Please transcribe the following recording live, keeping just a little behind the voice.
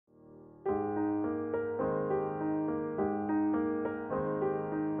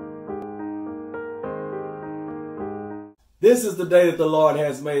This is the day that the Lord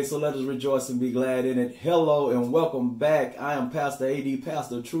has made, so let us rejoice and be glad in it. Hello and welcome back. I am Pastor AD,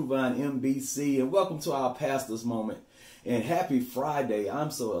 Pastor of True Vine MBC, and welcome to our Pastor's Moment. And happy Friday. I'm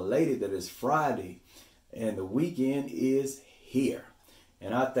so elated that it's Friday and the weekend is here.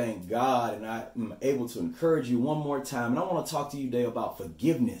 And I thank God, and I'm able to encourage you one more time. And I want to talk to you today about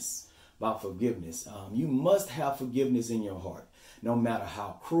forgiveness. You must have forgiveness in your heart, no matter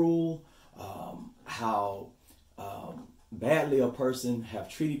how cruel, how badly a person have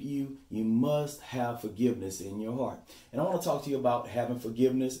treated you. You must have forgiveness in your heart. And I want to talk to you about having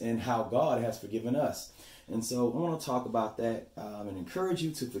forgiveness and how God has forgiven us. And so I want to talk about that and encourage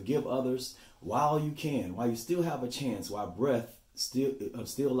you to forgive others while you can, while you still have a chance, while breath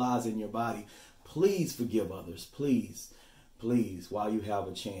still lies in your body. Please forgive others. Please, while you have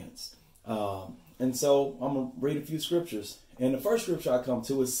a chance. And so I'm going to read a few scriptures. And the first scripture I come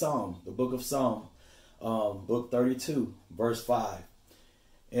to is Psalm, the book of Psalm. Book 32, verse 5.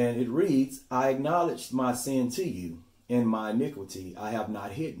 And it reads, I acknowledged my sin to you, and my iniquity I have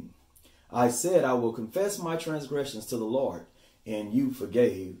not hidden. I said, I will confess my transgressions to the Lord, and you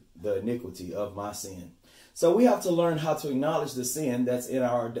forgave the iniquity of my sin. So we have to learn how to acknowledge the sin that's in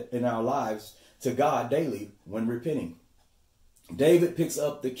our lives to God daily when repenting. David picks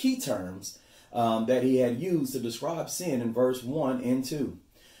up the key terms that he had used to describe sin in verse 1 and 2.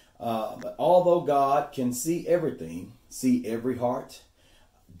 But although God can see everything, see every heart,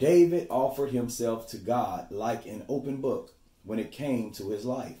 David offered himself to God like an open book when it came to his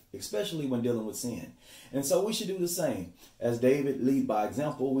life, especially when dealing with sin. And so we should do the same. As David led by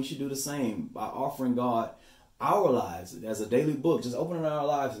example, we should do the same by offering God our lives as a daily book, just opening our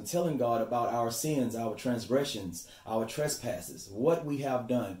lives and telling God about our sins, our transgressions, our trespasses, what we have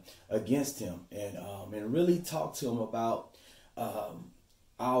done against him, and really talk to him about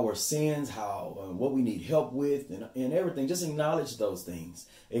our sins, what we need help with, and everything. Just acknowledge those things.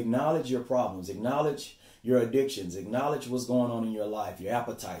 Acknowledge your problems. Acknowledge your addictions. Acknowledge what's going on in your life, your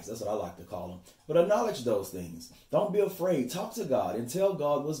appetites. That's what I like to call them. But acknowledge those things. Don't be afraid. Talk to God and tell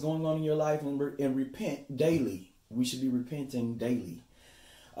God what's going on in your life and repent daily. We should be repenting daily.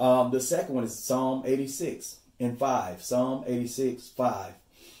 The second one is Psalm 86 and 5. Psalm 86, 5.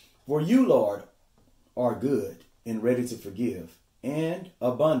 For you, Lord, are good and ready to forgive, and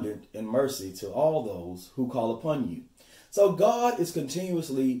abundant in mercy to all those who call upon you. So God is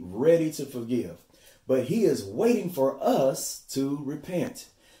continuously ready to forgive, but he is waiting for us to repent,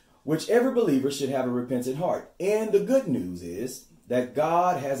 which every believer should have a repentant heart. And the good news is that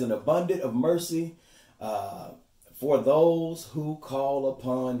God has an abundance of mercy for those who call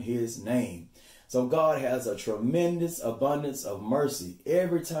upon his name. So God has a tremendous abundance of mercy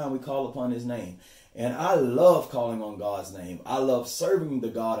every time we call upon his name. And I love calling on God's name. I love serving the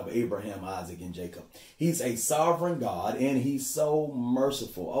God of Abraham, Isaac, and Jacob. He's a sovereign God, and he's so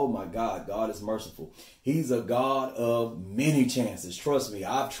merciful. Oh my God, God is merciful. He's a God of many chances. Trust me,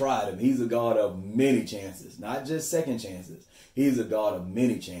 I've tried him. He's a God of many chances, not just second chances. He's a God of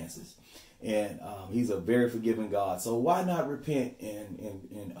many chances. And he's a very forgiving God. So why not repent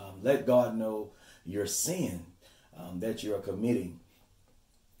and let God know your sin that you are committing?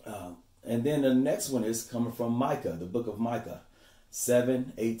 And then the next one is coming from Micah, the book of Micah,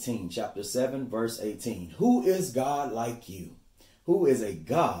 7:18, chapter 7, verse 18. Who is God like you? Who is a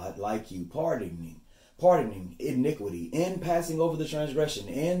God like you, pardoning iniquity, and passing over the transgression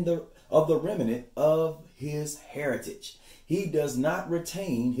of the remnant of his heritage? He does not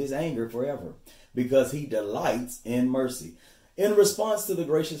retain his anger forever, because he delights in mercy. In response to the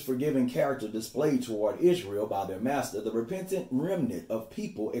gracious, forgiving character displayed toward Israel by their master, the repentant remnant of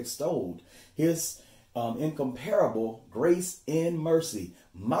people extolled his incomparable grace and mercy.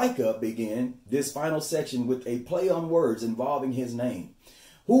 Micah began this final section with a play on words involving his name.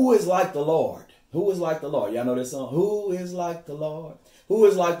 Who is like the Lord? Who is like the Lord? Y'all know this song? Who is like the Lord? Who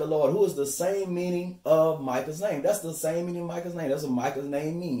is like the Lord? Who is the same meaning of Micah's name? That's the same meaning of Micah's name. That's what Micah's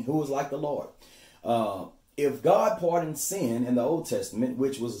name means. Who is like the Lord? If God pardoned sin in the Old Testament,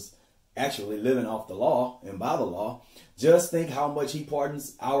 which was actually living off the law and by the law, just think how much he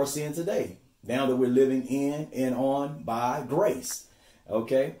pardons our sin today, now that we're living in and on by grace.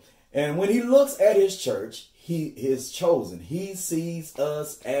 Okay? And when he looks at his church, he is chosen. He sees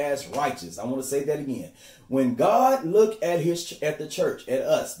us as righteous. I want to say that again. When God looked at the church, at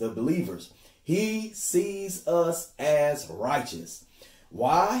us, the believers, he sees us as righteous.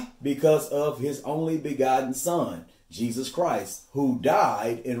 Why? Because of his only begotten Son, Jesus Christ, who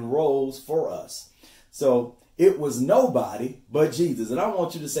died and rose for us. So it was nobody but Jesus. And I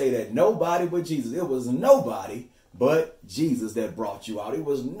want you to say that, nobody but Jesus. It was nobody but Jesus that brought you out. It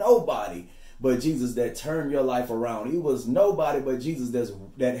was nobody but Jesus that turned your life around. It was nobody but Jesus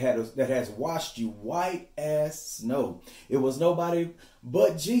that has washed you white as snow. It was nobody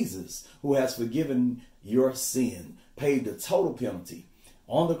but Jesus who has forgiven your sin, paid the total penalty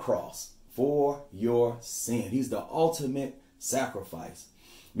on the cross for your sin. He's the ultimate sacrifice.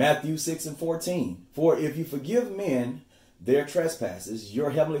 Matthew 6:14. For if you forgive men their trespasses, your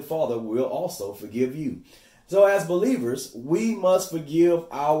heavenly Father will also forgive you. So as believers, we must forgive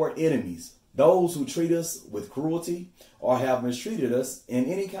our enemies, those who treat us with cruelty or have mistreated us in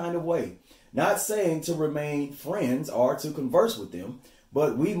any kind of way. Not saying to remain friends or to converse with them,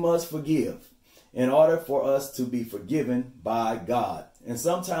 but we must forgive in order for us to be forgiven by God. And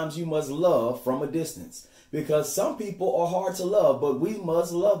sometimes you must love from a distance, because some people are hard to love, but we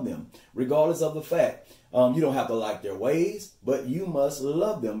must love them regardless of the fact. You don't have to like their ways, but you must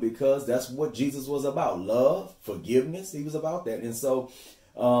love them, because that's what Jesus was about. Love, forgiveness. He was about that. And so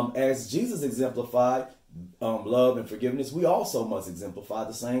as Jesus exemplified love and forgiveness, we also must exemplify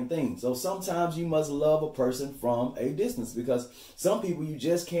the same thing. So sometimes you must love a person from a distance, because some people you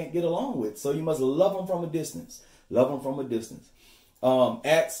just can't get along with. So you must love them from a distance. Love them from a distance.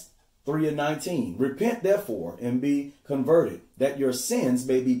 Acts 3:19. Repent therefore and be converted, that your sins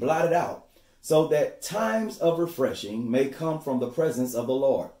may be blotted out, so that times of refreshing may come from the presence of the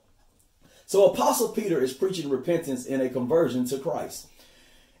Lord. So Apostle Peter is preaching repentance and a conversion to Christ.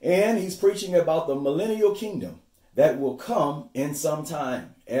 And he's preaching about the millennial kingdom that will come in some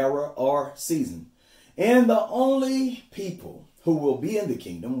time, era, or season. And the only people who will be in the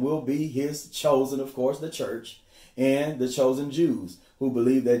kingdom will be his chosen, of course, the church, and the chosen Jews who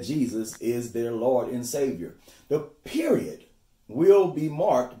believe that Jesus is their Lord and Savior. The period will be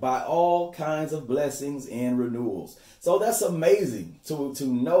marked by all kinds of blessings and renewals. So that's amazing to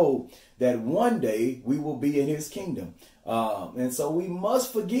know that one day we will be in his kingdom. And so we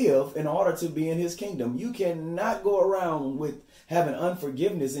must forgive in order to be in his kingdom. You cannot go around with having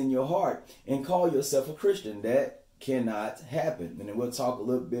unforgiveness in your heart and call yourself a Christian. That cannot happen. And then we'll talk a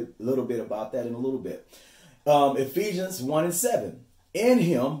little bit about that in a little bit. Ephesians 1:7. In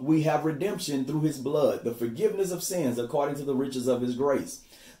him we have redemption through his blood, the forgiveness of sins according to the riches of his grace.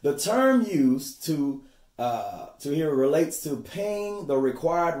 The term used to here relates to paying the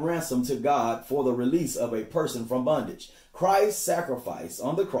required ransom to God for the release of a person from bondage. Christ's sacrifice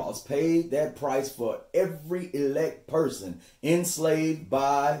on the cross paid that price for every elect person enslaved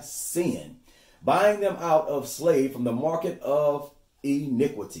by sin, buying them out of slave from the market of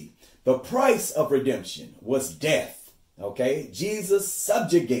iniquity. The price of redemption was death. Okay, Jesus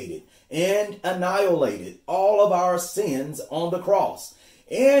subjugated and annihilated all of our sins on the cross,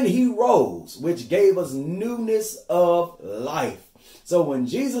 and he rose, which gave us newness of life. So when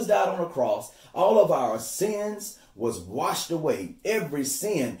Jesus died on the cross, all of our sins was washed away. Every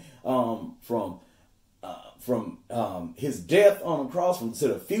sin from his death on the cross to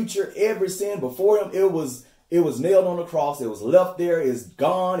the future, every sin before him, it was nailed on the cross. It was left there. It's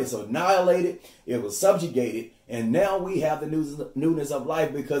gone. It's annihilated. It was subjugated. And now we have the newness of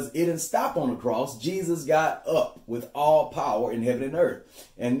life, because it didn't stop on the cross. Jesus got up with all power in heaven and earth.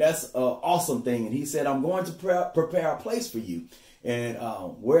 And that's an awesome thing. And he said, I'm going to prepare a place for you. And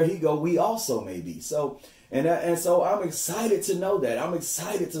where he go, we also may be. So, and so I'm excited to know that. I'm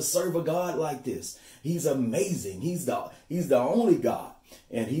excited to serve a God like this. He's amazing. He's the only God.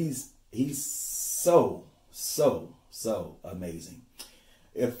 And he's so amazing.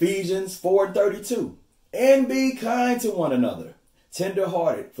 Ephesians 4:32. And be kind to one another,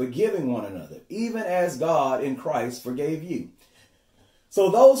 tender-hearted, forgiving one another, even as God in Christ forgave you. So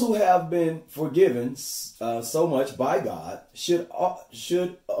those who have been forgiven so much by God should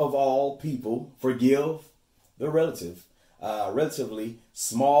of all people forgive the relatively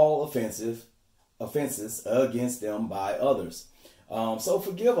small offenses against them by others. So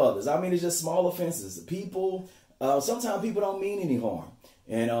forgive others. I mean, it's just small offenses. Sometimes people don't mean any harm.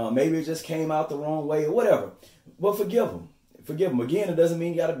 And maybe it just came out the wrong way or whatever. But forgive them. Forgive them. Again, it doesn't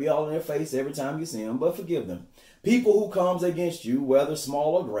mean you got to be all in their face every time you see them, but forgive them. People who comes against you, whether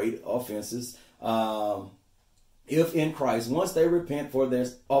small or great offenses, if in Christ, once they repent for their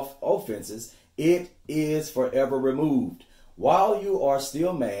offenses, it is forever removed. While you are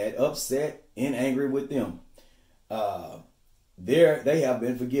still mad, upset, and angry with them, they have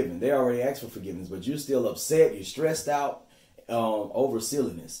been forgiven. They already asked for forgiveness, but you're still upset. You're stressed out over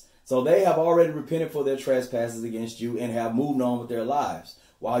silliness. So they have already repented for their trespasses against you and have moved on with their lives,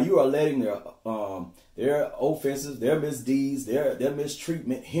 while you are letting their offenses, their misdeeds, their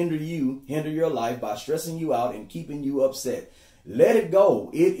mistreatment hinder your life by stressing you out and keeping you upset. Let it go.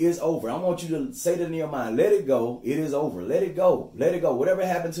 It is over. I want you to say that in your mind. Let it go. It is over. Let it go. Let it go. Whatever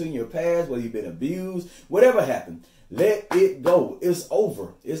happened to you in your past, whether you've been abused, whatever happened, let it go. It's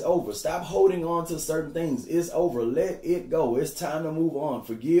over. It's over. Stop holding on to certain things. It's over. Let it go. It's time to move on.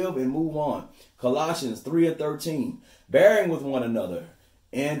 Forgive and move on. Colossians 3:13. Bearing with one another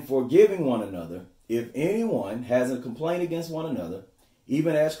and forgiving one another. If anyone has a complaint against one another,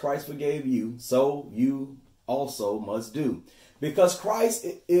 even as Christ forgave you, so you also must do. Because Christ,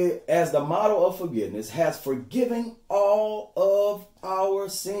 as the model of forgiveness, has forgiven all of our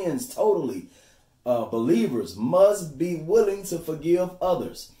sins totally. Believers must be willing to forgive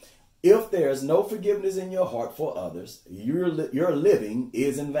others. If there's no forgiveness in your heart for others, your living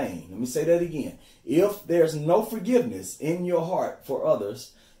is in vain. Let me say that again. If there's no forgiveness in your heart for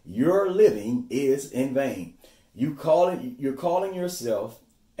others, your living is in vain. You're calling yourself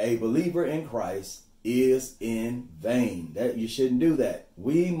a believer in Christ is in vain. That you shouldn't do that.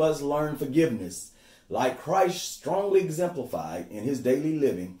 We must learn forgiveness like Christ strongly exemplified in his daily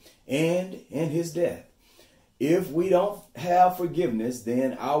living and in his death. If we don't have forgiveness,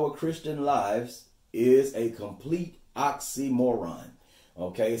 then our Christian lives is a complete oxymoron.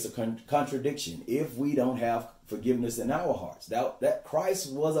 Okay, it's a contradiction. If we don't have forgiveness in our hearts, that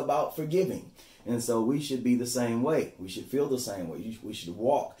Christ was about forgiving. And so we should be the same way. We should feel the same way. We should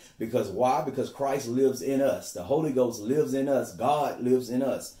walk. Because why? Because Christ lives in us. The Holy Ghost lives in us. God lives in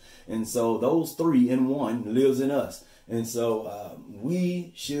us. And so those three in one lives in us. And so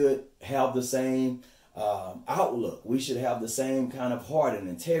we should have the same outlook. We should have the same kind of heart and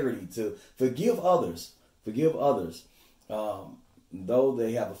integrity to forgive others. Forgive others. Though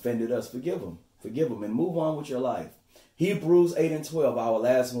they have offended us, forgive them. Forgive them and move on with your life. Hebrews 8:12, our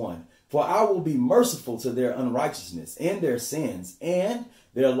last one. For I will be merciful to their unrighteousness and their sins and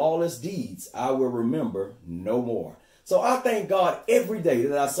their lawless deeds I will remember no more. So I thank God every day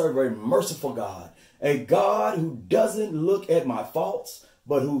that I serve a merciful God, a God who doesn't look at my faults,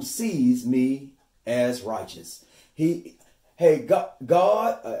 but who sees me as righteous. A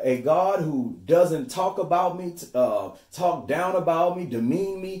God who doesn't talk about me, talk down about me,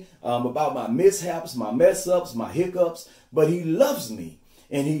 demean me, about my mishaps, my mess ups, my hiccups, but he loves me.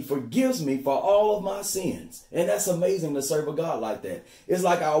 And he forgives me for all of my sins. And that's amazing to serve a God like that. It's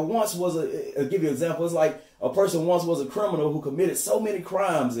like I'll give you an example. It's like a person once was a criminal who committed so many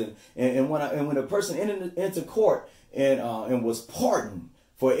crimes. And when a person entered into court and was pardoned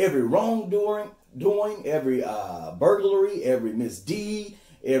for every wrongdoing, every burglary, every misdeed,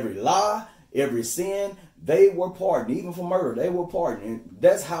 every lie, every sin, they were pardoned. Even for murder, they were pardoned. And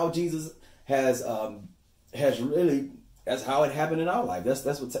that's how Jesus has really... That's how it happened in our life. That's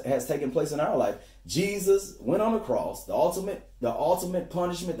what has taken place in our life. Jesus went on the cross, the ultimate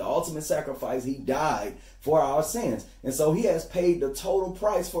punishment, the ultimate sacrifice. He died for our sins. And so he has paid the total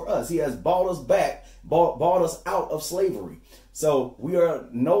price for us. He has bought us back, bought us out of slavery. So we are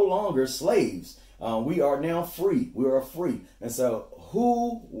no longer slaves. We are now free. We are free. And so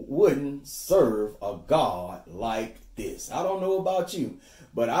who wouldn't serve a God like this? I don't know about you,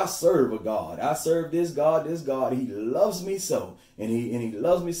 but I serve a God. I serve this God. He loves me so. And he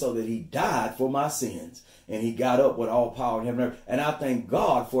loves me so that he died for my sins. And he got up with all power in heaven and earth. And I thank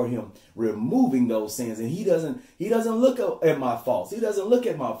God for him removing those sins. And he doesn't look at my faults. He doesn't look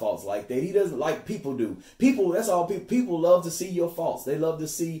at my faults like that. He doesn't like people do. That's all people. People love to see your faults. They love to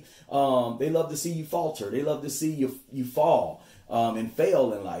see you falter. They love to see you fall and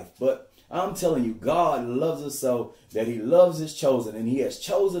fail in life. But I'm telling you, God loves us so that he loves his chosen, and he has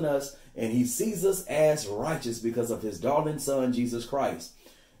chosen us, and he sees us as righteous because of his darling son, Jesus Christ.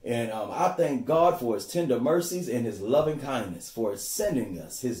 And I thank God for his tender mercies and his loving kindness for sending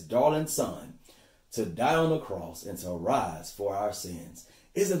us his darling son to die on the cross and to rise for our sins.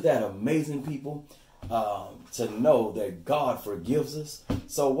 Isn't that amazing, people? To know that God forgives us.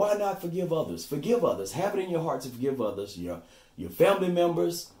 So why not forgive others? Forgive others. Have it in your heart to forgive others. Your family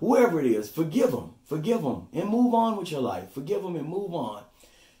members, whoever it is, forgive them and move on with your life. Forgive them and move on.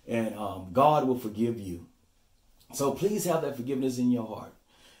 And God will forgive you. So please have that forgiveness in your heart.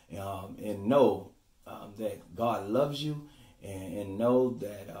 And know that God loves you, and know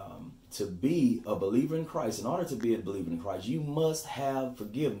that to be a believer in Christ, in order to be a believer in Christ, you must have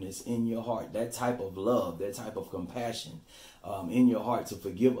forgiveness in your heart, that type of love, that type of compassion in your heart to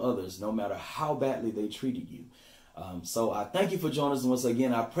forgive others no matter how badly they treated you. So I thank you for joining us once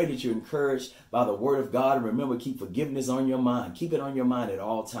again. I pray that you're encouraged by the word of God. And remember, keep forgiveness on your mind. Keep it on your mind at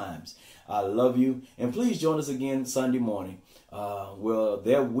all times. I love you. And please join us again Sunday morning.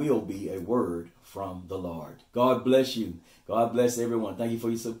 There will be a word from the Lord. God bless you. God bless everyone. Thank you for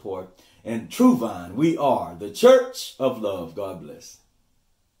your support. And True Vine, we are the Church of Love. God bless.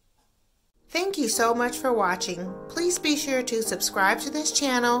 Thank you so much for watching. Please be sure to subscribe to this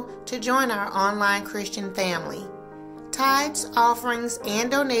channel to join our online Christian family. Tithes, offerings,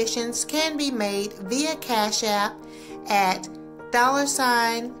 and donations can be made via Cash App at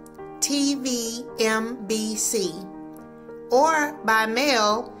 $TVMBC or by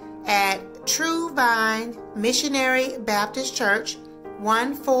mail at True Vine Missionary Baptist Church,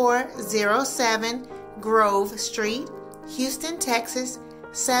 1407 Grove Street, Houston, Texas,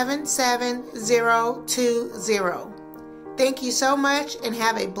 77020. Thank you so much and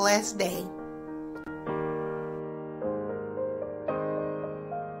have a blessed day.